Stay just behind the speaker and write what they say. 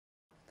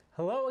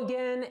Hello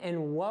again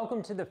and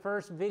welcome to the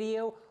first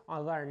video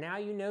of our Now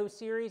You Know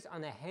series on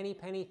the Henny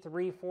Penny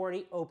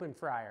 340 Open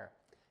Fryer.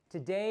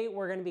 Today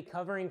we're going to be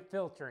covering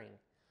filtering.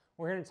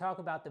 We're going to talk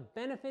about the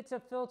benefits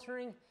of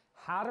filtering,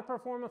 how to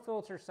perform a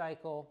filter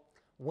cycle,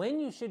 when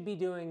you should be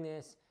doing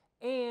this,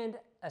 and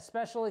a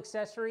special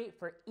accessory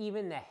for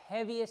even the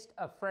heaviest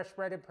of fresh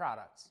breaded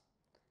products.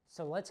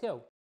 So let's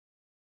go.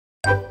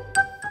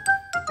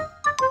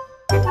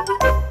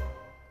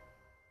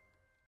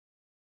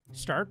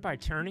 Start by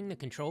turning the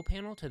control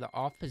panel to the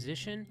off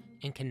position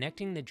and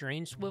connecting the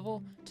drain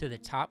swivel to the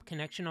top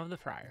connection of the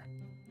fryer.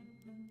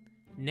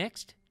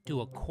 Next,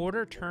 do a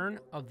quarter turn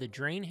of the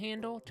drain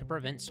handle to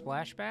prevent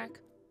splashback,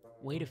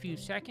 wait a few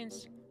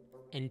seconds,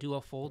 and do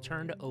a full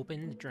turn to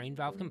open the drain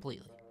valve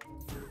completely.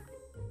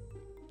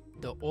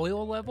 The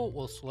oil level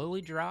will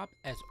slowly drop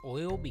as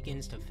oil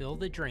begins to fill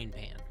the drain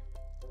pan.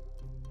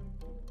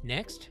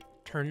 Next,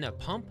 turn the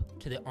pump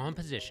to the on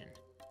position.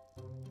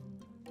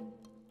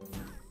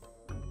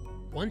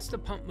 Once the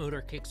pump motor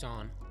kicks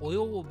on,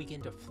 oil will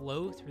begin to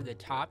flow through the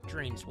top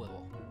drain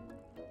swivel.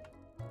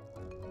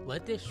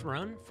 Let this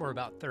run for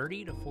about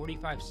 30 to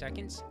 45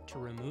 seconds to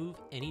remove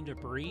any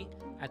debris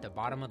at the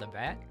bottom of the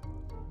vat.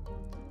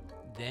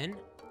 Then,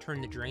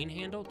 turn the drain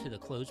handle to the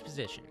closed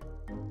position.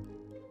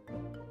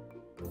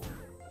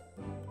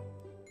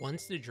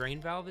 Once the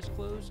drain valve is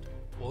closed,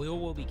 oil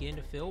will begin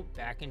to fill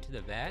back into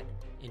the vat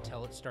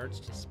until it starts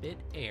to spit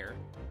air,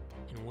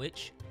 in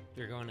which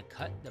you're going to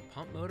cut the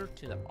pump motor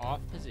to the off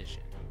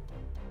position.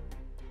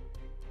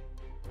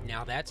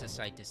 Now that's a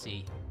sight to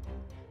see.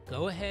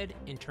 Go ahead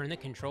and turn the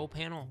control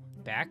panel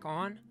back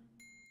on.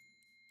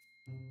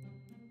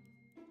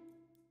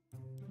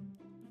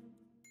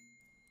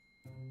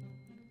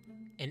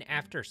 And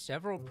after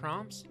several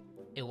prompts,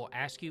 it will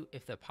ask you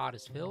if the pot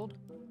is filled.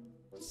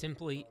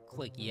 Simply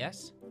click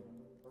yes,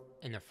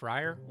 and the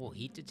fryer will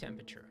heat to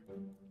temperature.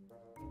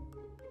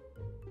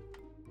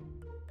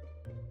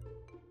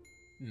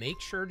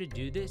 Make sure to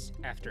do this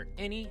after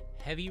any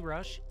heavy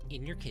rush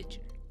in your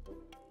kitchen.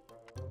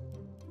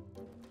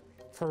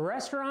 For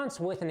restaurants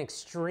with an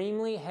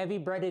extremely heavy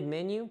breaded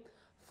menu,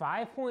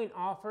 5 Point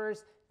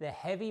offers the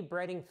Heavy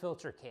Breading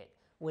Filter Kit,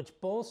 which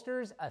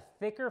bolsters a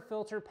thicker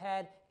filter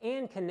pad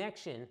and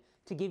connection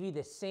to give you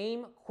the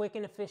same quick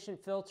and efficient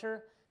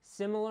filter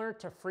similar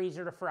to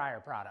freezer to fryer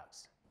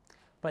products.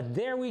 But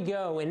there we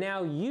go, and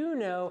now you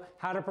know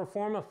how to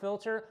perform a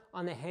filter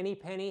on the Henny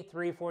Penny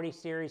 340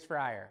 series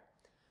fryer.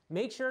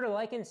 Make sure to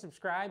like and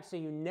subscribe so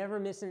you never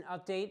miss an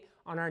update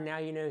on our Now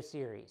You Know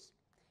series.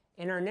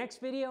 In our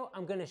next video,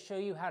 I'm going to show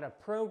you how to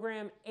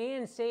program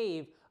and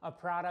save a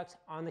product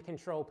on the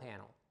control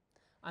panel.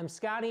 I'm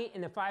Scotty in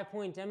the 5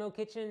 Point Demo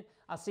Kitchen.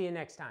 I'll see you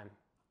next time.